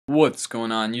What's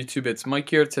going on YouTube? It's Mike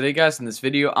here. Today guys, in this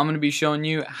video I'm going to be showing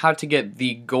you how to get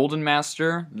the Golden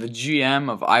Master, the GM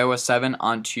of iOS 7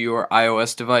 onto your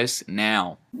iOS device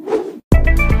now.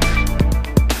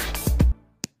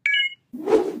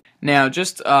 Now,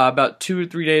 just about 2 or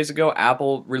 3 days ago,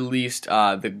 Apple released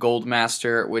the Gold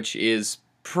Master, which is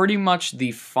pretty much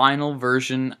the final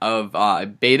version of a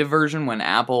beta version when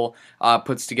Apple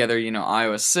puts together,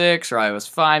 iOS 6 or iOS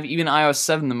 5, even iOS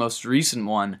 7, the most recent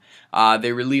one.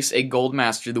 They release a Gold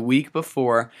Master the week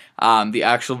before the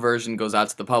actual version goes out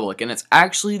to the public. And it's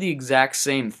actually the exact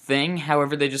same thing,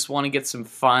 however, they just want to get some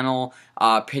final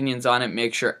opinions on it,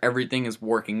 make sure everything is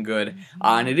working good.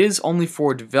 And it is only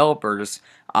for developers.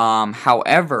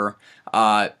 However,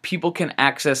 people can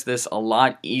access this a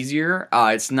lot easier.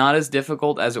 It's not as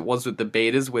difficult as it was with the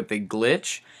betas with the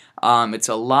glitch. It's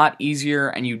a lot easier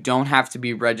and you don't have to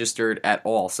be registered at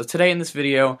all. So today in this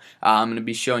video, I'm going to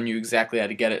be showing you exactly how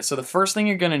to get it. So the first thing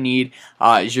you're going to need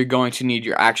is you're going to need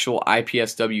your actual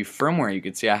IPSW firmware. You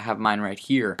can see I have mine right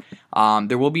here.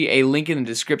 There will be a link in the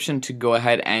description to go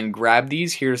ahead and grab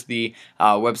these. Here's the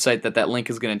website that link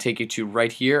is going to take you to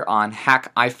right here on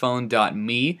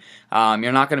hackiphone.me.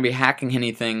 You're not going to be hacking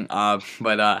anything,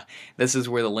 but this is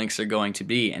where the links are going to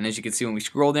be. And as you can see when we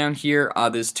scroll down here,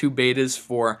 there's two betas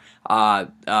for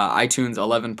iTunes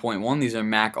 11.1. These are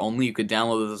Mac only. You could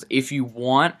download those if you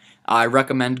want. I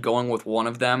recommend going with one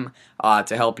of them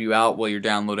to help you out while you're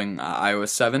downloading iOS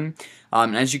 7.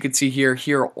 As you can see here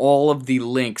are all of the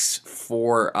links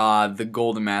for the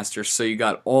Golden Master. So you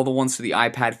got all the ones for the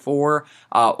iPad 4,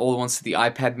 all the ones for the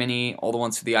iPad mini, all the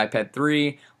ones for the iPad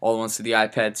 3, all the ones for the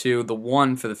iPad 2, the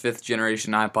one for the 5th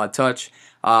generation iPod Touch,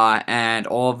 and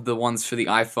all of the ones for the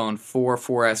iPhone 4,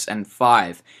 4S, and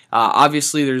 5.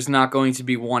 Obviously, there's not going to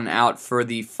be one out for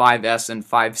the 5S and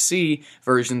 5C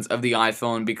versions of the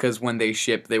iPhone because when they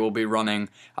ship, they will be running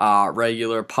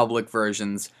regular public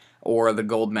versions or the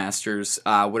Gold Masters,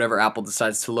 whatever Apple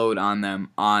decides to load on them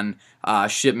on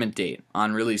shipment date,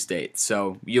 on release date.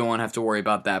 So you won't have to worry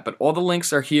about that. But all the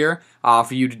links are here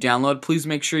for you to download. Please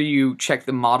make sure you check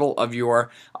the model of your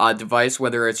device,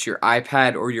 whether it's your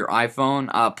iPad or your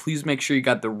iPhone. Please make sure you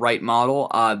got the right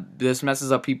model. This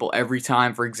messes up people every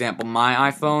time. For example,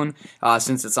 my iPhone,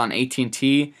 since it's on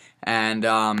AT&T, and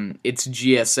it's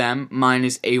GSM. Mine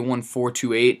is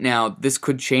A1428. Now, this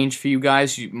could change for you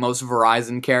guys. Most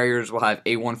Verizon carriers will have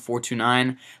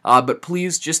A1429. But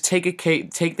please just take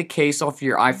the case off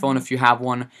your iPhone if you have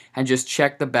one, and just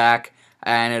check the back,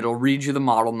 and it'll read you the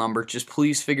model number. Just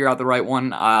please figure out the right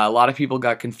one. A lot of people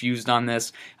got confused on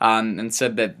this and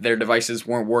said that their devices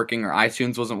weren't working or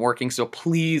iTunes wasn't working. So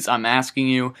please, I'm asking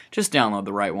you, just download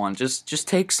the right one. Just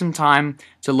take some time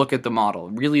to look at the model.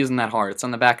 It really isn't that hard. It's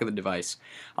on the back of the device.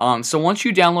 So once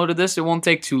you downloaded this, it won't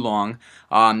take too long.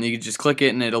 You can just click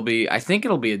it and I think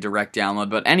it'll be a direct download.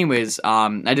 But anyways,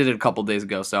 I did it a couple days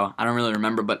ago, so I don't really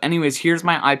remember. But anyways, here's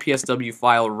my IPSW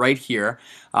file right here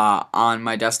on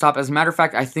my desktop. As a matter of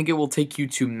fact, I think it will take you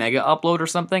to Mega Upload or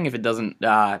something. If it doesn't,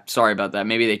 sorry about that.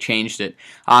 Maybe they changed it.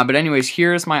 But anyways,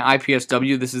 here's my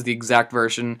IPSW. This is the exact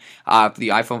version for the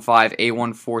iPhone 5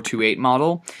 A1428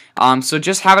 model. So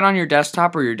just have it on your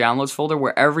desktop or your downloads folder,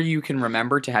 wherever you can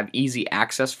remember to have easy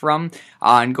access from,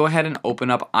 and go ahead and open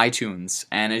up iTunes.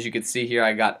 And as you can see here,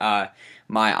 I got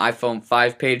my iPhone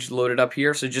 5 page loaded up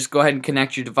here. So just go ahead and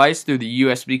connect your device through the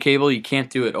USB cable. You can't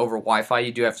do it over Wi-Fi.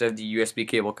 You do have to have the USB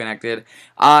cable connected.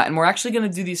 And we're actually going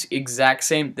to do this exact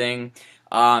same thing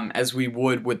as we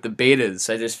would with the betas.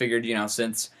 I just figured,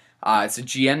 since it's a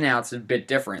GM now, it's a bit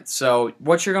different. So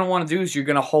what you're going to want to do is you're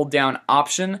going to hold down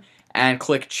Option and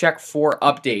click Check for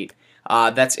Update.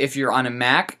 That's if you're on a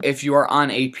Mac. If you are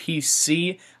on a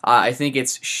PC, I think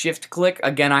it's SHIFT+Click.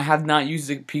 Again, I have not used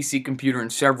a PC computer in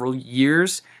several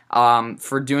years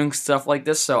for doing stuff like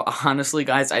this, so honestly,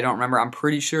 guys, I don't remember. I'm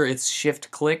pretty sure it's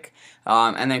SHIFT+Click.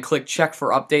 And then click Check for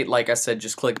Update. Like I said,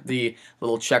 just click the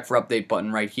little Check for Update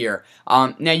button right here.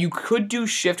 Now, you could do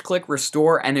SHIFT+Click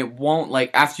Restore, and it won't,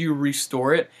 after you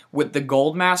restore it, with the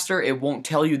Gold Master, it won't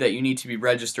tell you that you need to be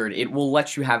registered. It will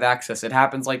let you have access. It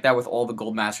happens like that with all the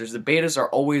Gold Masters. The betas are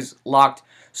always locked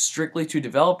strictly to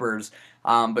developers,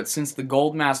 but since the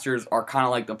Gold Masters are kind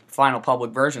of like the final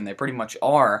public version, they pretty much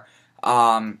are,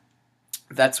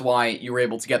 that's why you were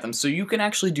able to get them. So you can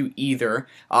actually do either.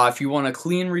 If you want a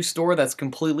clean restore, that's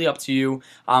completely up to you.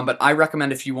 But I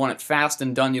recommend if you want it fast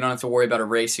and done, you don't have to worry about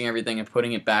erasing everything and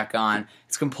putting it back on.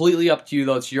 It's completely up to you,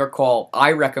 though. It's your call.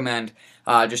 I recommend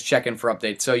just checking for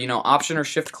updates. So, Option or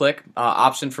Shift-Click.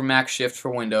 Option for Mac, Shift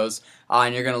for Windows.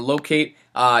 And you're going to locate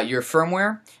your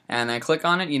firmware and then click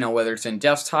on it, whether it's in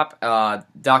desktop,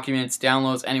 documents,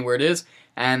 downloads, anywhere it is.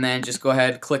 And then just go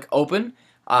ahead, click Open.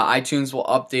 iTunes will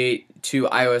update to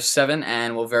iOS 7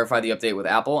 and will verify the update with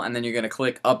Apple, and then you're going to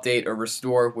click update or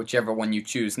restore, whichever one you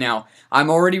choose. Now, I'm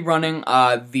already running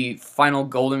the final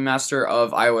Golden Master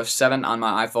of iOS 7 on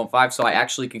my iPhone 5, so I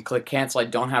actually can click cancel. I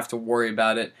don't have to worry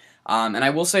about it. And I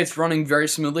will say it's running very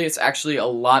smoothly. It's actually a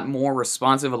lot more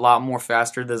responsive, a lot more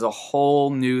faster. There's a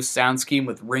whole new sound scheme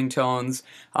with ringtones,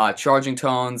 charging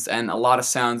tones, and a lot of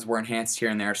sounds were enhanced here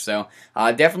and there. So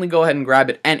definitely go ahead and grab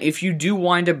it. And if you do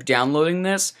wind up downloading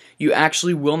this, you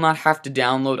actually will not have to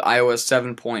download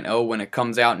iOS 7.0 when it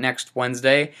comes out next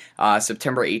Wednesday,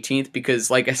 September 18th, because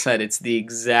like I said, it's the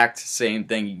exact same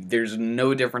thing. There's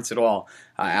no difference at all.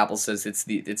 Apple says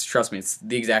trust me, it's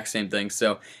the exact same thing.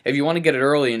 So if you want to get it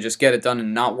early and just get it done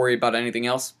and not worry about anything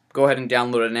else, go ahead and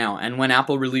download it now. And when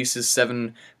Apple releases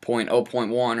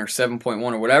 7.0.1 or 7.1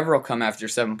 or whatever will come after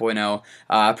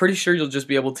 7.0, pretty sure you'll just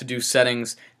be able to do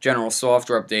settings, general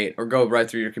software update, or go right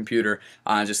through your computer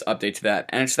and just update to that.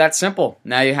 And it's that simple.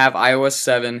 Now you have iOS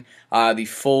 7, the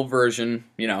full version,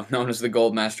 known as the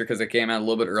Gold Master because it came out a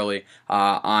little bit early,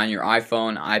 on your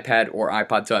iPhone, iPad, or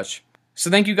iPod Touch. So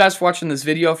thank you guys for watching this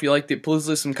video. If you liked it, please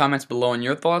leave some comments below on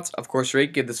your thoughts. Of course,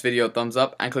 give this video a thumbs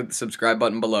up and click the subscribe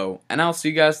button below. And I'll see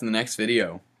you guys in the next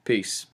video. Peace.